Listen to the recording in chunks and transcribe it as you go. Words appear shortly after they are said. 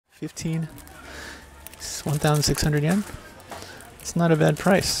15. It's 1,600 yen. It's not a bad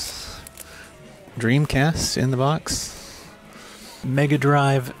price. Dreamcast in the box. Mega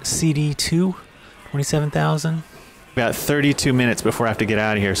Drive CD2, 27,000. We got 32 minutes before I have to get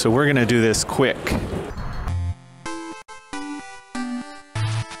out of here, so we're gonna do this quick.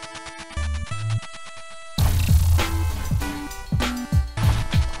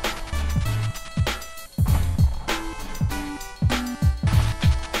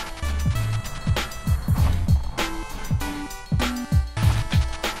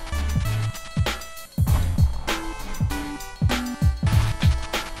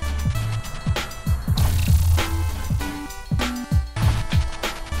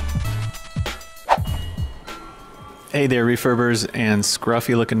 Hey there, refurbers and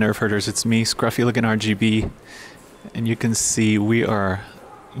scruffy looking nerf herders. It's me, scruffy looking RGB, and you can see we are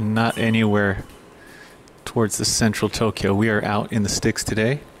not anywhere towards the central Tokyo. We are out in the sticks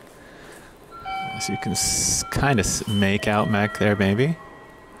today, as you can kind of make out back there maybe.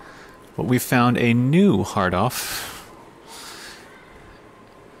 But we found a new hard off.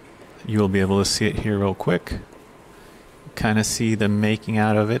 You'll be able to see it here real quick. Kind of see the making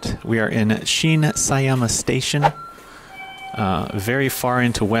out of it. We are in Shin Sayama Station. Very far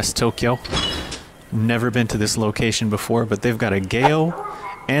into West Tokyo. Never been to this location before, but they've got a Geo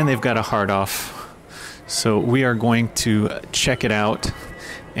and they've got a hard off. So we are going to check it out.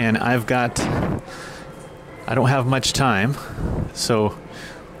 And I don't have much time, so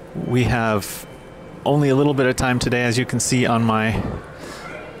we have only a little bit of time today. As you can see on my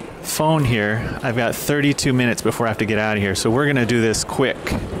phone here, I've got 32 minutes before I have to get out of here. So we're going to do this quick.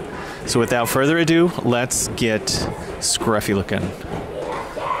 So without further ado, let's get scruffy looking.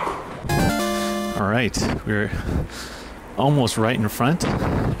 All right, we're almost right in front.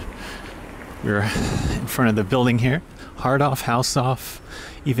 We're in front of the building here. Hard off, house off,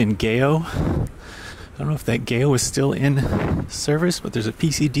 even Geo. I don't know if that Geo is still in service, but there's a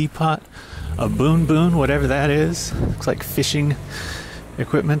PC Depot, a Boon Boon, whatever that is. Looks like fishing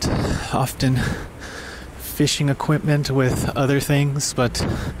equipment, often fishing equipment with other things, but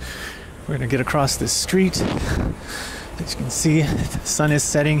we're going to get across this street. As you can see, the sun is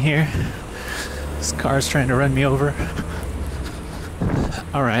setting here. This car's trying to run me over.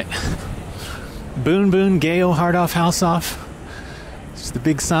 All right. Boon Boon, Geo, hard off, house off. It's the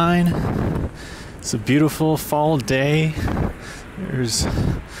big sign. It's a beautiful fall day. There's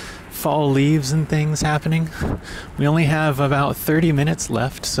fall leaves and things happening. We only have about 30 minutes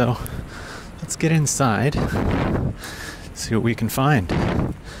left, so let's get inside. See what we can find.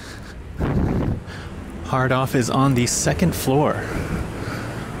 Hard off is on the second floor.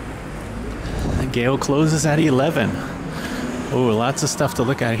 The Gale closes at 11. Oh, lots of stuff to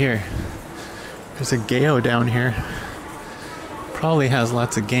look at here. There's a Geo down here. Probably has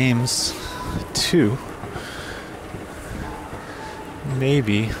lots of games too.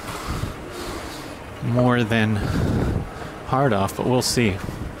 Maybe more than hard off, but we'll see.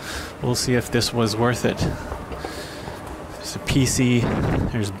 We'll see if this was worth it. There's a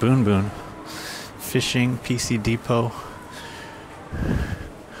PC. There's Boon Boon. Fishing, PC Depot.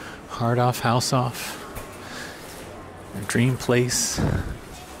 Hard off, house off. Dream Place.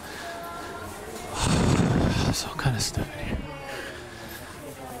 There's all kind of stuff in here.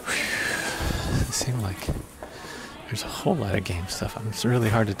 Doesn't seem like there's a whole lot of game stuff. It's really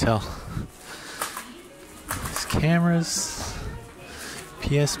hard to tell. There's cameras.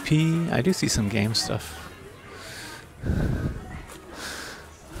 PSP. I do see some game stuff.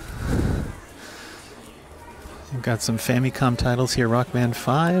 We've got some Famicom titles here. Rockman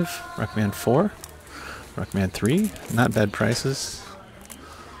 5, Rockman 4, Rockman 3. Not bad prices.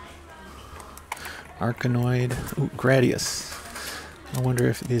 Arkanoid. Ooh, Gradius. I wonder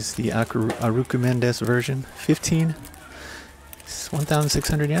if it is the Arukumendes version. 15. It's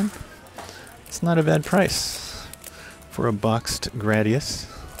 1,600 yen. It's not a bad price for a boxed Gradius.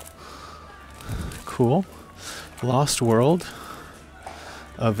 Cool. Lost World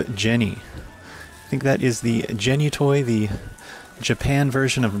of Jenny. I think that is the Jenny toy, the Japan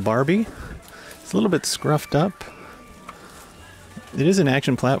version of Barbie. It's a little bit scruffed up. It is an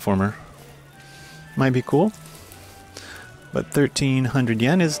action platformer. Might be cool. But 1,300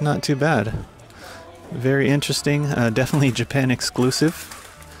 yen is not too bad. Very interesting. Definitely Japan exclusive.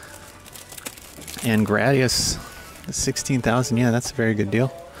 And Gradius, 16,000. Yeah, that's a very good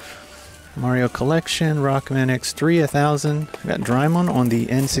deal. Mario Collection, Rockman X3, 1,000. We got Draimon on the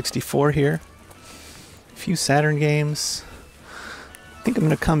N64 here. A few Saturn games. I think I'm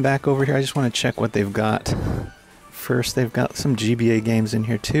going to come back over here. I just want to check what they've got. First, they've got some GBA games in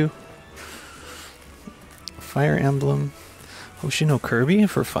here too. Fire Emblem. Hoshino Kirby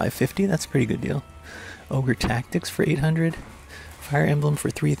for $550. That's a pretty good deal. Ogre Tactics for $800. Fire Emblem for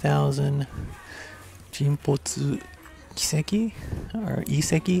 $3,000. Jinpotsu Kiseki or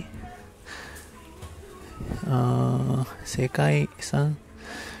Iseki. Sekai-san.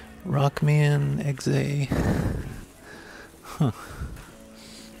 Rockman, Exe. Huh.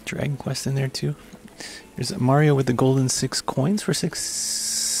 Dragon Quest in there too. There's Mario with the golden 6 coins for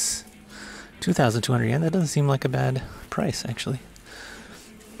 2,200 yen. That doesn't seem like a bad price, actually.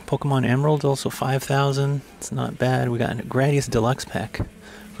 Pokemon Emerald also 5,000. It's not bad. We got a Gradius Deluxe Pack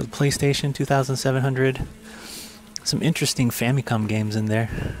for the PlayStation, 2,700. Some interesting Famicom games in there.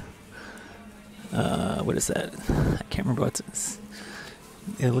 What is that? I can't remember what it's.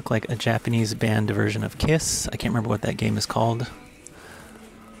 It looked like a Japanese banned version of Kiss. I can't remember what that game is called.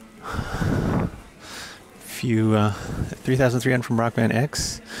 Few 3,300 from Rock Band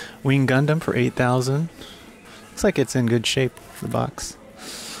X. Wing Gundam for 8,000. Looks like it's in good shape, the box.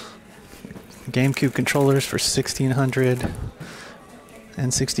 GameCube controllers for 1,600.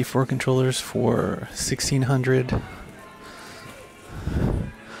 N64 controllers for 1,600.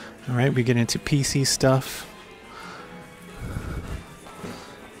 Alright, we get into PC stuff.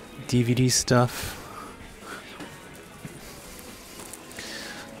 DVD stuff.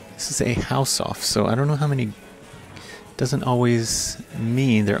 This is a house off, so I don't know how many. Doesn't always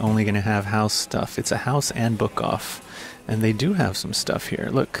mean they're only going to have house stuff. It's a house and book off, and they do have some stuff here.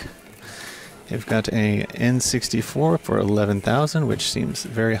 Look, they've got a N64 for 11,000, which seems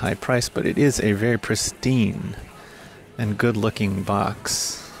very high price, but it is a very pristine and good-looking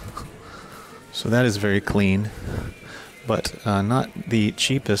box. So that is very clean, but not the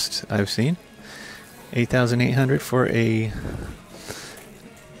cheapest I've seen. 8,800 for a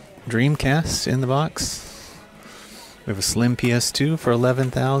Dreamcast in the box. We have a slim PS2 for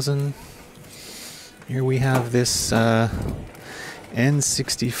 11,000. Here we have this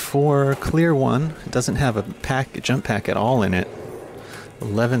N64 clear one. It doesn't have a jump pack at all in it.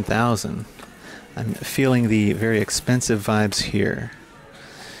 11,000. I'm feeling the very expensive vibes here.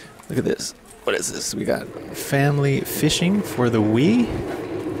 Look at this. What is this? We got Family Fishing for the Wii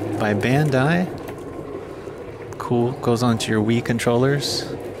by Bandai. Cool. Goes onto your Wii controllers.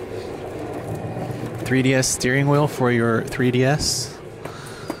 3DS steering wheel for your 3DS.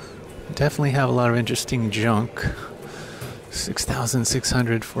 Definitely have a lot of interesting junk.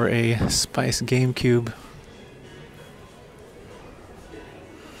 6,600 for a Spice GameCube.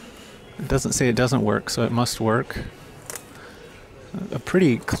 It doesn't say it doesn't work, so it must work. A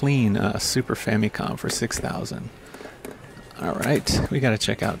pretty clean Super Famicom for 6,000. Alright, we gotta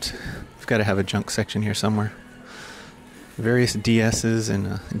check out. We've gotta have a junk section here somewhere. Various DS's and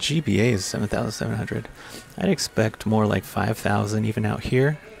GBA's 7,700. I'd expect more like 5,000 even out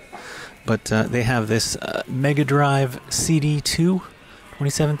here. But they have this Mega Drive CD2,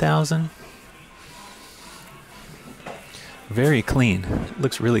 27,000. Very clean. It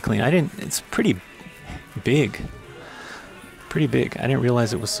looks really clean. It's pretty big. Pretty big. I didn't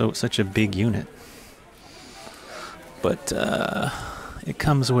realize it was such a big unit. But it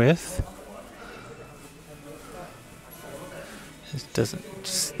comes with. It doesn't.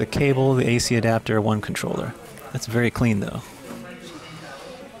 Just the cable, the AC adapter, one controller. That's very clean though.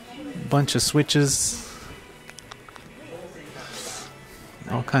 Bunch of switches.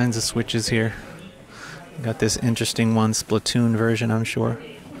 All kinds of switches here. Got this interesting one, Splatoon version, I'm sure.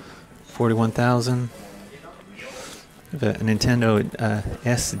 41,000. A Nintendo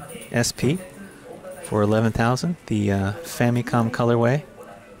SP for 11,000. The Famicom colorway.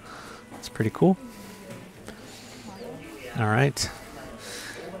 It's pretty cool. All right.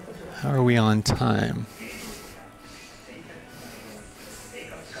 How are we on time?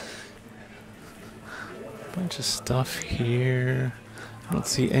 Bunch of stuff here. I don't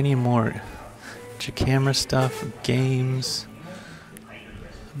see any more camera stuff, games.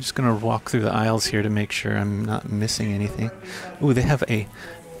 I'm just gonna walk through the aisles here to make sure I'm not missing anything. Ooh, they have a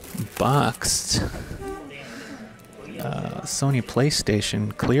boxed Sony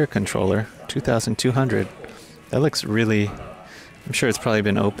PlayStation clear controller, 2,200. That looks really. I'm sure it's probably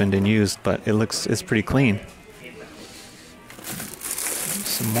been opened and used, but it's pretty clean.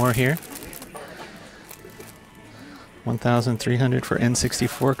 Some more here. 1,300 for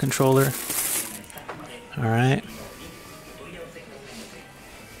N64 controller. All right.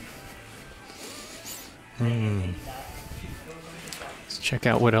 Let's check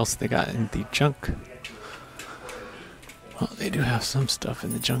out what else they got in the junk. Well, they do have some stuff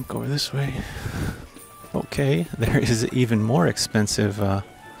in the junk over this way. Okay, there is even more expensive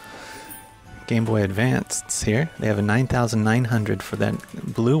Game Boy Advance here. They have a 9,900 for that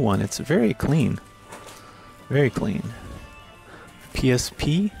blue one. It's very clean. Very clean.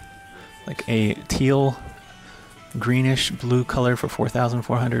 PSP, like a teal, greenish blue color for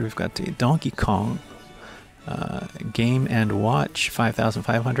 4,400. We've got the Donkey Kong Game and Watch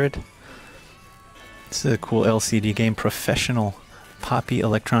 5,500. This is a cool LCD game, professional Poppy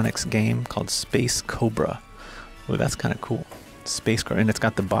Electronics game called Space Cobra. Oh, that's kind of cool. Space Cobra, and it's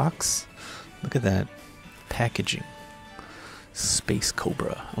got the box. Look at that packaging. Space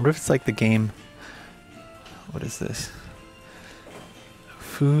Cobra. I wonder if it's like the game. What is this?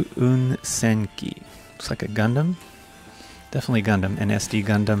 Fu-Un Senki. Looks like a Gundam. Definitely Gundam. An SD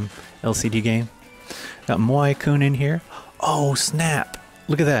Gundam LCD game. Got Moai-kun in here. Oh, snap.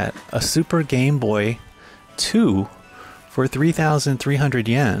 Look at that. A Super Game Boy 2 for 3,300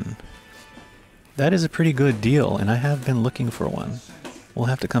 yen. That is a pretty good deal, and I have been looking for one. We'll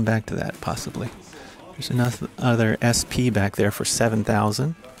have to come back to that, possibly. There's another SP back there for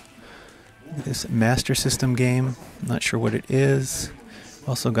 7,000. This Master System game. I'm not sure what it is.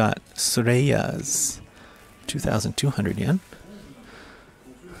 Also got Sureya's 2,200 yen.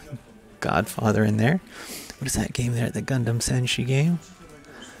 Godfather in there. What is that game there? The Gundam Senshi game?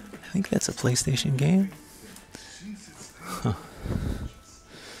 I think that's a PlayStation game. Huh.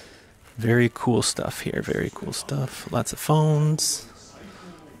 Very cool stuff here. Very cool stuff. Lots of phones.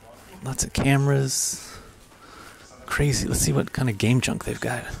 Lots of cameras. Crazy. Let's see what kind of game junk they've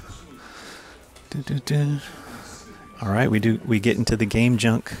got. Alright, we get into the game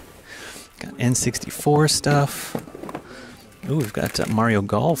junk. Got N64 stuff. Ooh, we've got Mario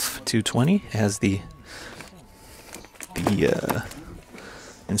Golf 220. It has the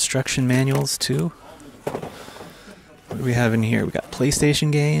instruction manuals too. What do we have in here? We got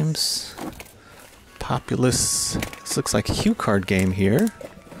PlayStation games. Populous. This looks like a Hue card game here.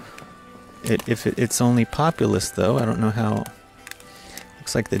 It's only Populous though. I don't know how.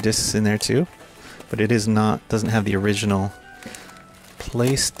 Looks like the discs in there too, but it is not. Doesn't have the original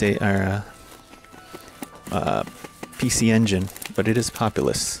PlayStation or PC Engine, but it is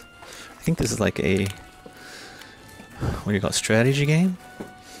Populous. I think this is like a, what do you call it, strategy game?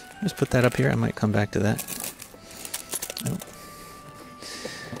 Just put that up here. I might come back to that. Oh.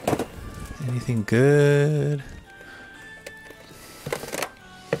 Anything good?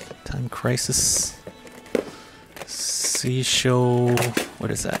 Time Crisis. Seisho. What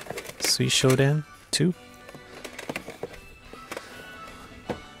is that? Suishoden 2?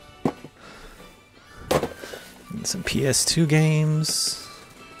 And some PS2 games.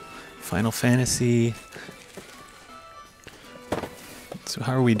 Final Fantasy. So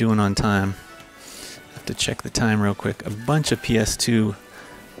how are we doing on time? I have to check the time real quick. A bunch of PS2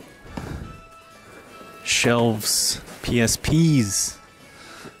 shelves. PSPs.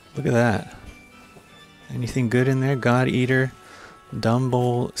 Look at that. Anything good in there? God Eater.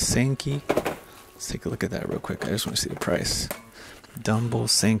 Dumble Senki. Let's take a look at that real quick. I just want to see the price. Dumble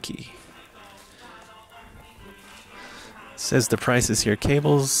Senki. Says the prices here.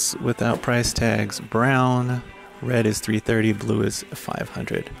 Cables without price tags. Brown. Red is 330. Blue is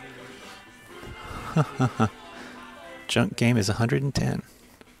 500. Junk game is 110.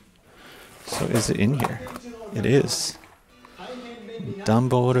 So is it in here? It is.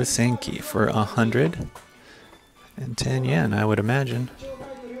 Dumbo Senki for 110 yen, I would imagine.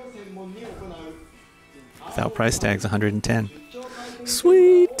 Without price tags, 110.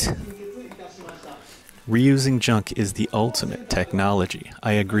 Sweet! Reusing junk is the ultimate technology.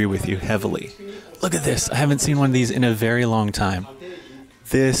 I agree with you heavily. Look at this. I haven't seen one of these in a very long time.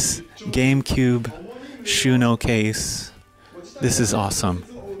 This GameCube Shuno case. This is awesome.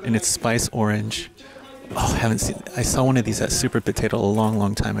 And it's spice orange. Oh, I saw one of these at Super Potato a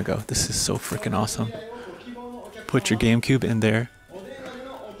long time ago. This is so freaking awesome. Put your GameCube in there.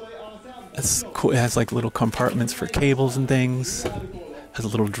 That's cool. It has like little compartments for cables and things. Has a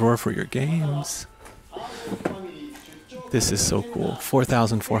little drawer for your games. This is so cool.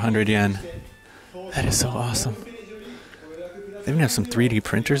 4,400 yen. That is so awesome. They even have some 3D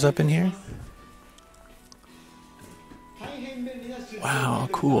printers up in here. Wow,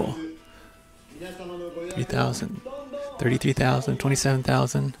 cool. 3,000, 33,000,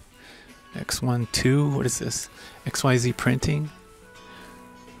 27,000. X1, 2. What is this? XYZ printing.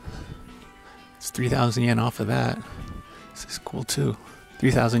 It's 3,000 yen off of that. This is cool too.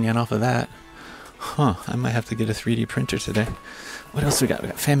 3,000 yen off of that. Huh, I might have to get a 3D printer today. What else we got? We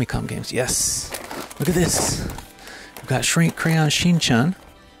got Famicom games. Yes. Look at this. We've got Shrink Crayon Shin-chan.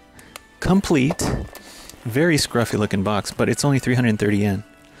 Complete. Very scruffy looking box, but it's only 330 yen.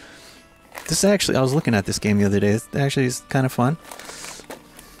 This actually, I was looking at this game the other day. It actually is kind of fun.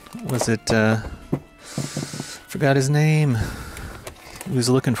 Was it, forgot his name. He was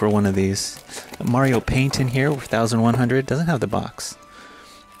looking for one of these. Mario Paint in here, 1100. Doesn't have the box.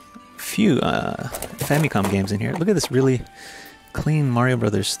 Few Famicom games in here. Look at this really clean Mario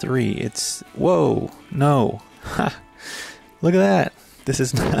Brothers 3. It's... Whoa! No! Ha! Look at that! This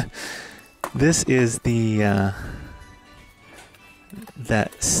is not... This is the...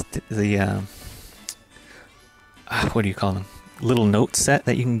 what do you call them? Little note set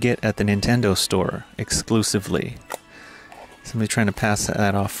that you can get at the Nintendo store exclusively. Somebody trying to pass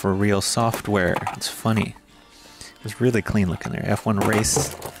that off for real software. It's funny. It was really clean looking there. F1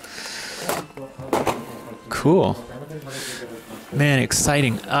 race. Cool. Man,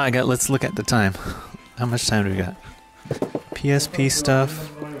 exciting. Let's look at the time. How much time do we got? PSP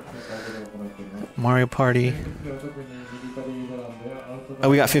stuff. Mario Party. Oh,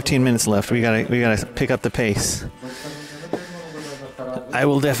 we got 15 minutes left. We gotta pick up the pace. I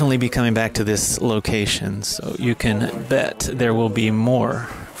will definitely be coming back to this location, so you can bet there will be more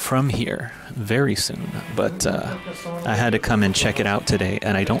from here very soon. But I had to come and check it out today,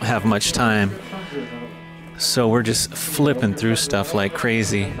 and I don't have much time, so we're just flipping through stuff like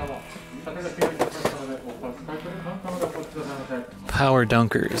crazy. Power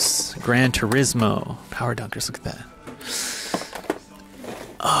Dunkers, Gran Turismo, Power Dunkers, look at that.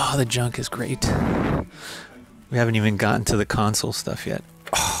 Oh, the junk is great. We haven't even gotten to the console stuff yet.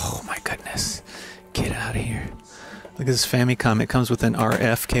 Oh my goodness. Get out of here. Look at this Famicom. It comes with an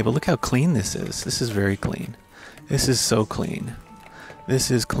RF cable. Look how clean this is. This is very clean. This is so clean. This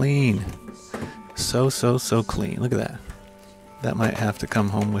is clean. So clean. Look at that. That might have to come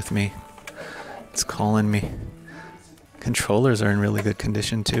home with me. It's calling me. Controllers are in really good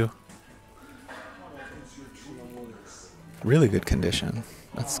condition too. Really good condition.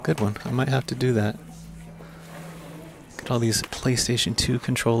 That's a good one. I might have to do that. Look at all these PlayStation 2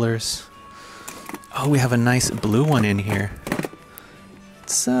 controllers. Oh, we have a nice blue one in here.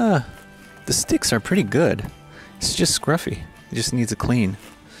 It's the sticks are pretty good. It's just scruffy. It just needs a clean.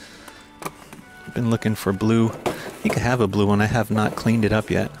 I've been looking for blue. I think I have a blue one. I have not cleaned it up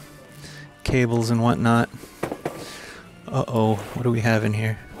yet. Cables and whatnot. Uh-oh, what do we have in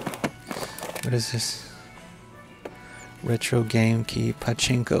here? What is this? Retro Game Key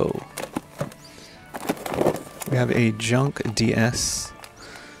Pachinko. We have a junk DS,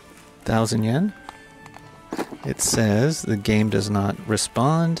 1,000 yen. It says the game does not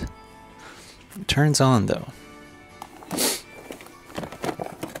respond. It turns on though.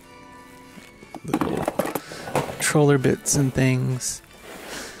 Little controller bits and things.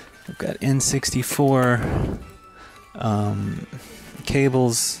 We've got N64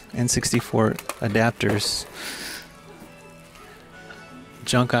 cables, N64 adapters.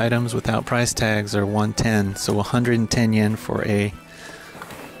 Junk items without price tags are 110, so 110 yen for a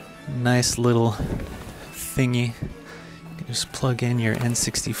nice little thingy. You can just plug in your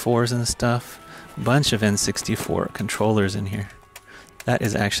N64s and stuff. Bunch of N64 controllers in here. That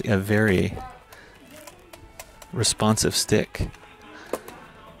is actually a very responsive stick.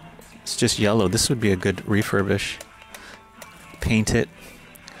 It's just yellow. This would be a good refurbish. Paint it.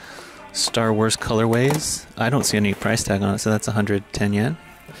 Star Wars colorways. I don't see any price tag on it, so that's 110 yen.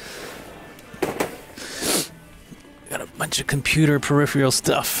 Got a bunch of computer peripheral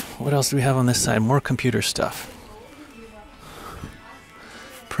stuff. What else do we have on this side? More computer stuff.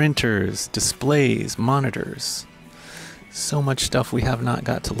 Printers, displays, monitors. So much stuff we have not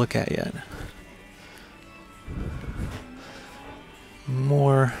got to look at yet.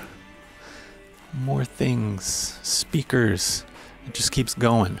 More things. Speakers. It just keeps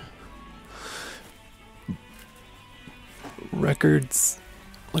going. Records.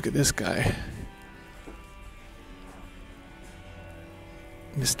 Look at this guy.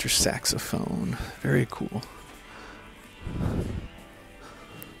 Mr. Saxophone. Very cool.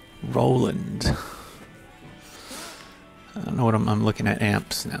 Roland. I don't know what I'm looking at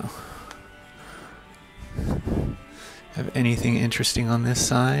amps now. Have anything interesting on this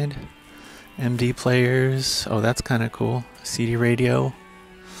side? MD players. Oh, that's kind of cool. CD radio.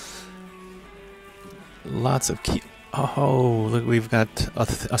 Lots of key. Oh, look, we've got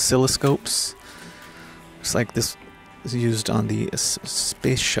oscilloscopes. Looks like this is used on the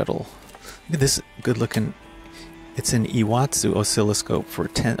space shuttle. Look at this good looking. It's an Iwatsu oscilloscope for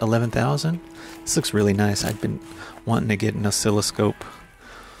 11,000. This looks really nice. I've been wanting to get an oscilloscope.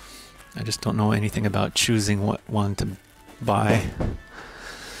 I just don't know anything about choosing what one to buy.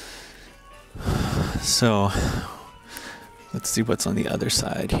 So, let's see what's on the other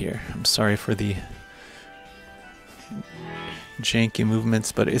side here. I'm sorry for the janky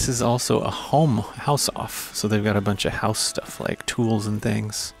movements, but this is also a house off. So they've got a bunch of house stuff like tools and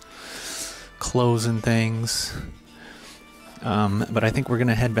things, clothes and things. But I think we're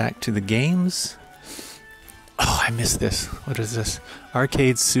gonna head back to the games. Oh, I missed this. What is this?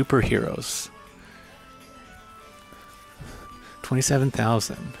 Arcade Superheroes.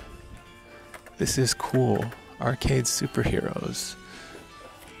 27,000. This is cool. Arcade Superheroes.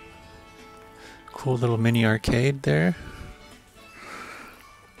 Cool little mini arcade there.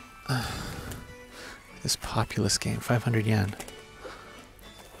 This Populous game, 500 yen.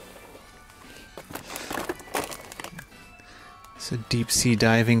 It's a deep sea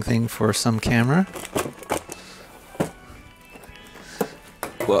diving thing for some camera.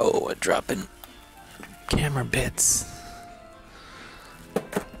 Whoa, a dropping camera bits.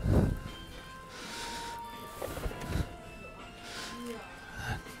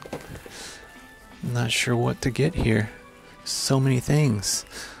 I'm not sure what to get here. So many things.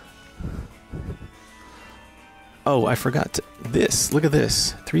 Oh, I forgot this. Look at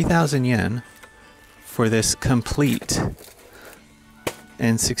this. 3,000 yen for this complete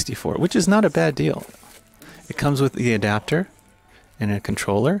N64, which is not a bad deal. It comes with the adapter and a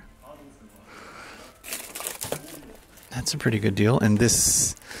controller. That's a pretty good deal. And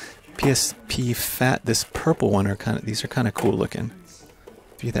this PSP Fat, this purple one, these are kind of cool looking.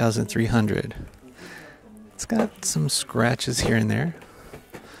 3,300. It's got some scratches here and there.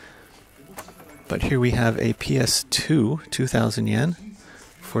 But here we have a PS2, 2,000 yen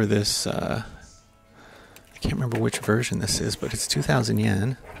for this. I can't remember which version this is, but it's 2,000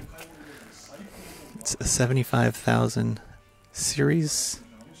 yen. It's a 75,000 series.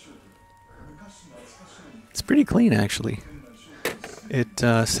 It's pretty clean, actually. It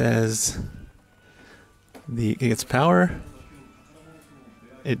says it gets power.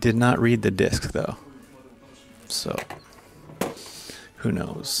 It did not read the disc, though. So, who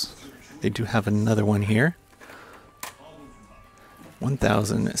knows? They do have another one here.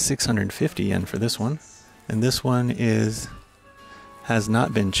 1,650 yen for this one. And this one has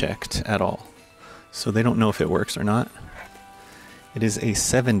not been checked at all. So they don't know if it works or not. It is a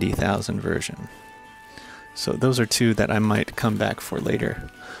 70,000 version. So those are two that I might come back for later.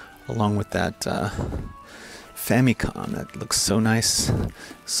 Along with that Famicom. That looks so nice.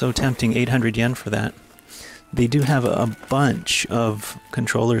 So tempting. 800 yen for that. They do have a bunch of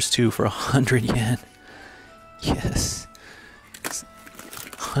controllers too for 100 yen. Yes.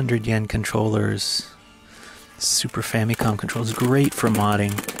 100 yen controllers. Super Famicom controllers. Great for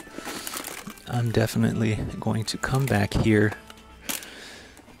modding. I'm definitely going to come back here.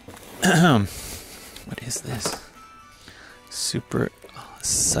 What is this? Super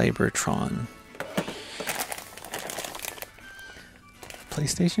Cybertron.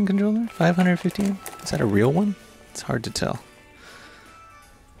 PlayStation controller? 515? Is that a real one? It's hard to tell.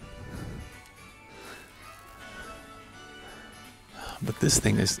 But this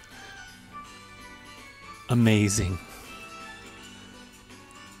thing is amazing.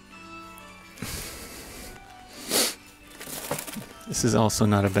 This is also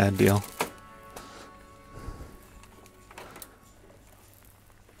not a bad deal.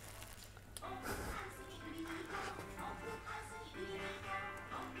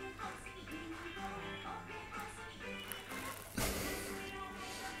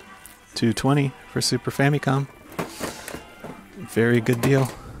 $220 for Super Famicom. Very good deal.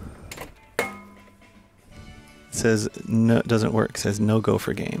 It says no, it doesn't work. It says no go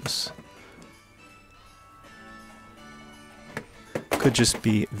for games. Could just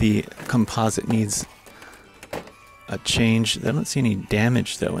be the composite needs a change. I don't see any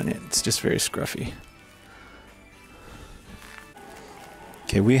damage though in it. It's just very scruffy.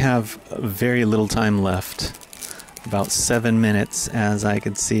 Okay, we have very little time left. About 7 minutes, as I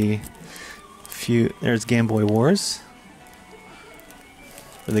could see. There's Game Boy Wars.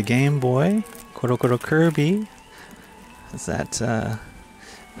 For the Game Boy, Korokoro Kirby. Is that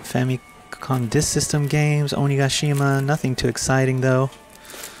Famicom Disk System games, Onigashima, nothing too exciting though.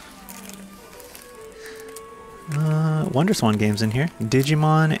 WonderSwan games in here.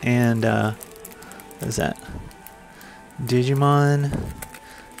 Digimon and what is that? Digimon,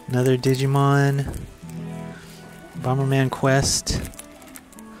 another Digimon, Bomberman Quest.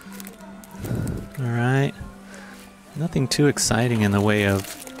 Alright. Nothing too exciting in the way of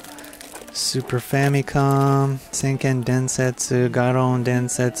Super Famicom, Senken Densetsu, Garon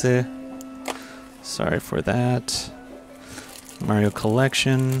Densetsu. Sorry for that. Mario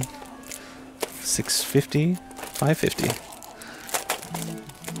Collection. 650? 550.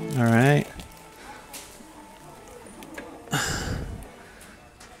 Alright.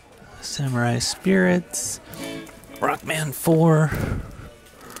 Samurai Spirits. Rockman 4.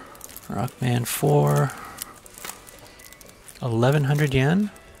 Rockman 4. 1,100 yen?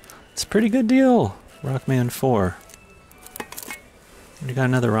 It's a pretty good deal. Rockman 4. We got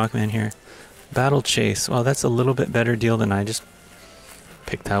another Rockman here. Battle Chase. Well, that's a little bit better deal than I just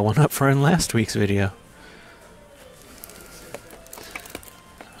picked that one up for in last week's video.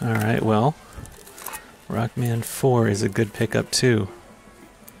 Alright, well, Rockman 4 is a good pickup too.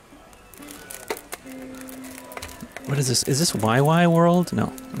 What is this? Is this YY World?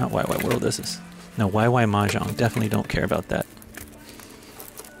 No, not YY World, is this? No, YY Mahjong. Definitely don't care about that.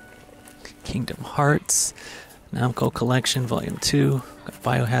 Kingdom Hearts, Namco Collection, Volume 2, got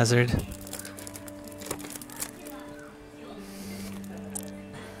Biohazard.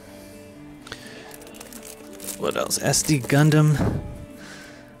 What else? SD Gundam.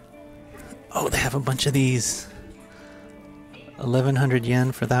 Oh, they have a bunch of these. 1100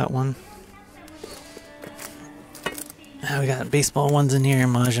 yen for that one. Now we got baseball ones in here,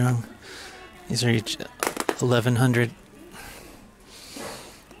 Mahjong. These are each 1100.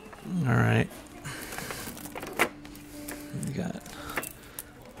 Alright. We got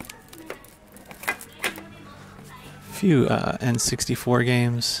a few N64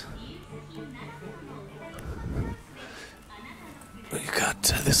 games. We got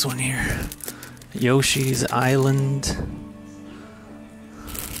this one here. Yoshi's Island.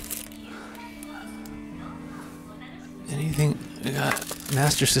 Anything? We got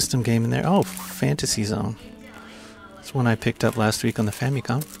Master System game in there. Oh, Fantasy Zone. That's one I picked up last week on the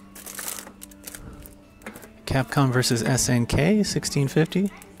Famicom. Capcom vs. SNK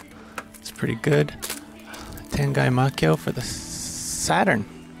 1650. It's pretty good. Tengai Makyo for the Saturn.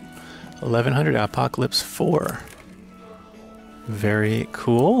 1100 Apocalypse 4. Very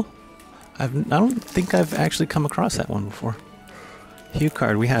cool. I don't think I've actually come across that one before.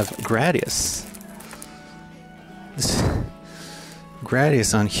 HuCard, we have Gradius. This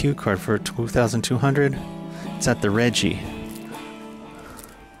Gradius on HuCard for 2,200. It's at the Reggie.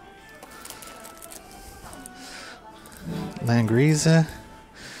 Langriza.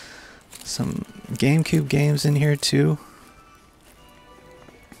 Some GameCube games in here too.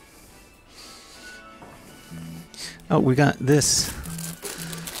 Oh, we got this.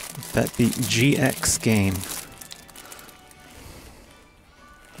 That the GX game.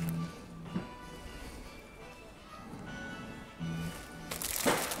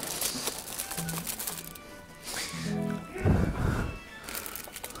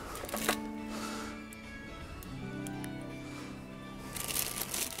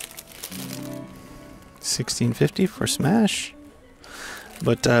 $16.50 for Smash.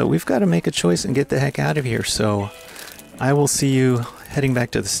 But we've got to make a choice and get the heck out of here, so I will see you heading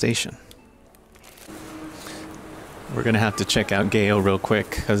back to the station. We're going to have to check out Gayo real quick,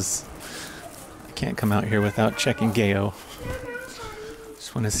 because I can't come out here without checking Gayo.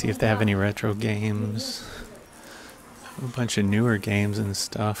 Just want to see if they have any retro games. A bunch of newer games and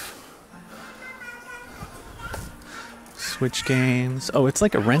stuff. Switch games. Oh, it's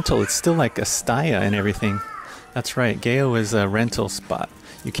like a rental. It's still like a Staya and everything. That's right. Gayo is a rental spot.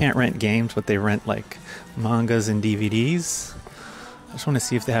 You can't rent games, but they rent like mangas and DVDs. I just want to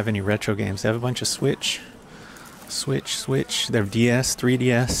see if they have any retro games. They have a bunch of Switch. They have DS,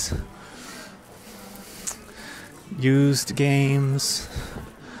 3DS. Used games.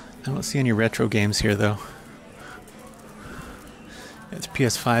 I don't see any retro games here though. It's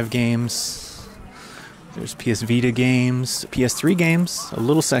PS5 games. There's PS Vita games, PS3 games, a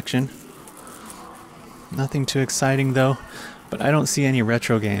little section. Nothing too exciting though, but I don't see any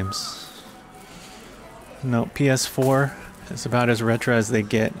retro games. No, PS4 is about as retro as they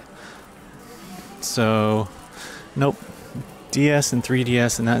get. So, nope. DS and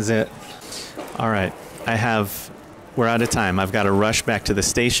 3DS and that's it. Alright, we're out of time. I've got to rush back to the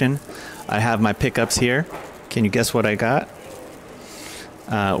station. I have my pickups here. Can you guess what I got?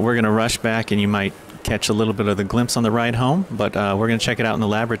 We're going to rush back and you might catch a little bit of the glimpse on the ride home, but we're going to check it out in the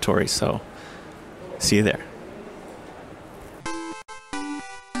laboratory, so see you there.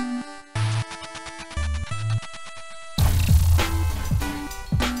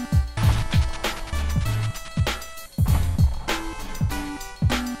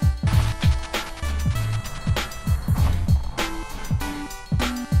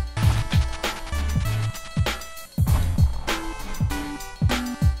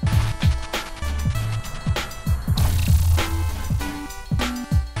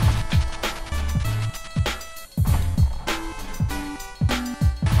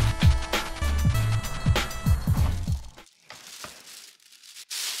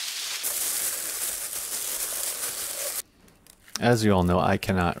 As you all know, I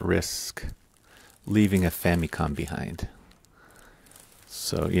cannot risk leaving a Famicom behind.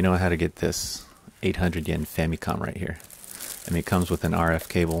 So you know how to get this 800 yen Famicom right here. I mean, it comes with an RF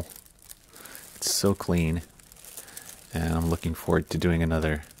cable. It's so clean. And I'm looking forward to doing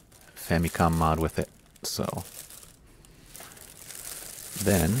another Famicom mod with it. So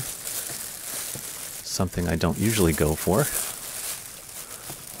then, something I don't usually go for.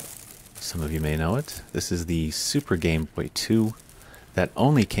 Some of you may know it. This is the Super Game Boy 2 that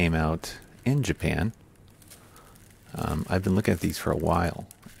only came out in Japan. I've been looking at these for a while,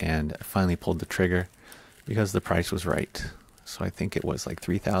 and I finally pulled the trigger because the price was right. So I think it was like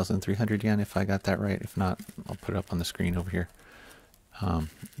 3,300 yen if I got that right. If not, I'll put it up on the screen over here.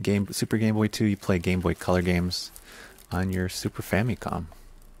 Super Game Boy 2, you play Game Boy Color games on your Super Famicom.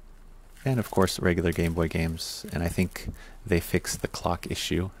 And of course, regular Game Boy games. And I think they fixed the clock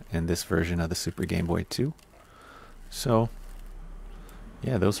issue in this version of the Super Game Boy 2. So,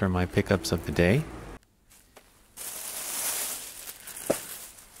 yeah, those are my pickups of the day.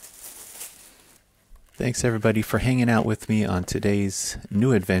 Thanks everybody for hanging out with me on today's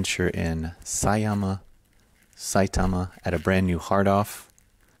new adventure in Saitama at a brand new Hard Off.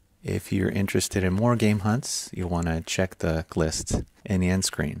 If you're interested in more game hunts, you'll want to check the list in the end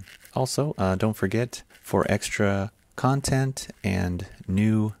screen. Also, don't forget, for extra content and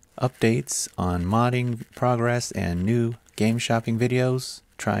new updates on modding progress and new game shopping videos,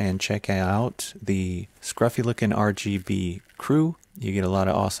 try and check out the scruffy looking RGB crew. You get a lot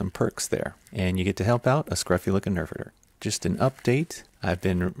of awesome perks there, and you get to help out a scruffy looking nerfiter. Just an update, I've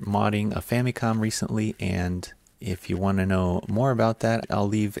been modding a Famicom recently, and if you want to know more about that, I'll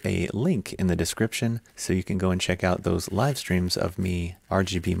leave a link in the description so you can go and check out those live streams of me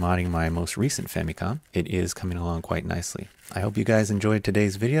RGB modding my most recent Famicom. It is coming along quite nicely. I hope you guys enjoyed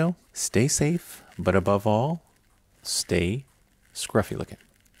today's video. Stay safe, but above all, stay scruffy looking.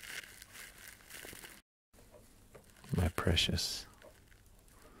 My precious.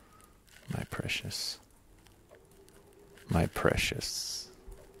 My precious. My precious.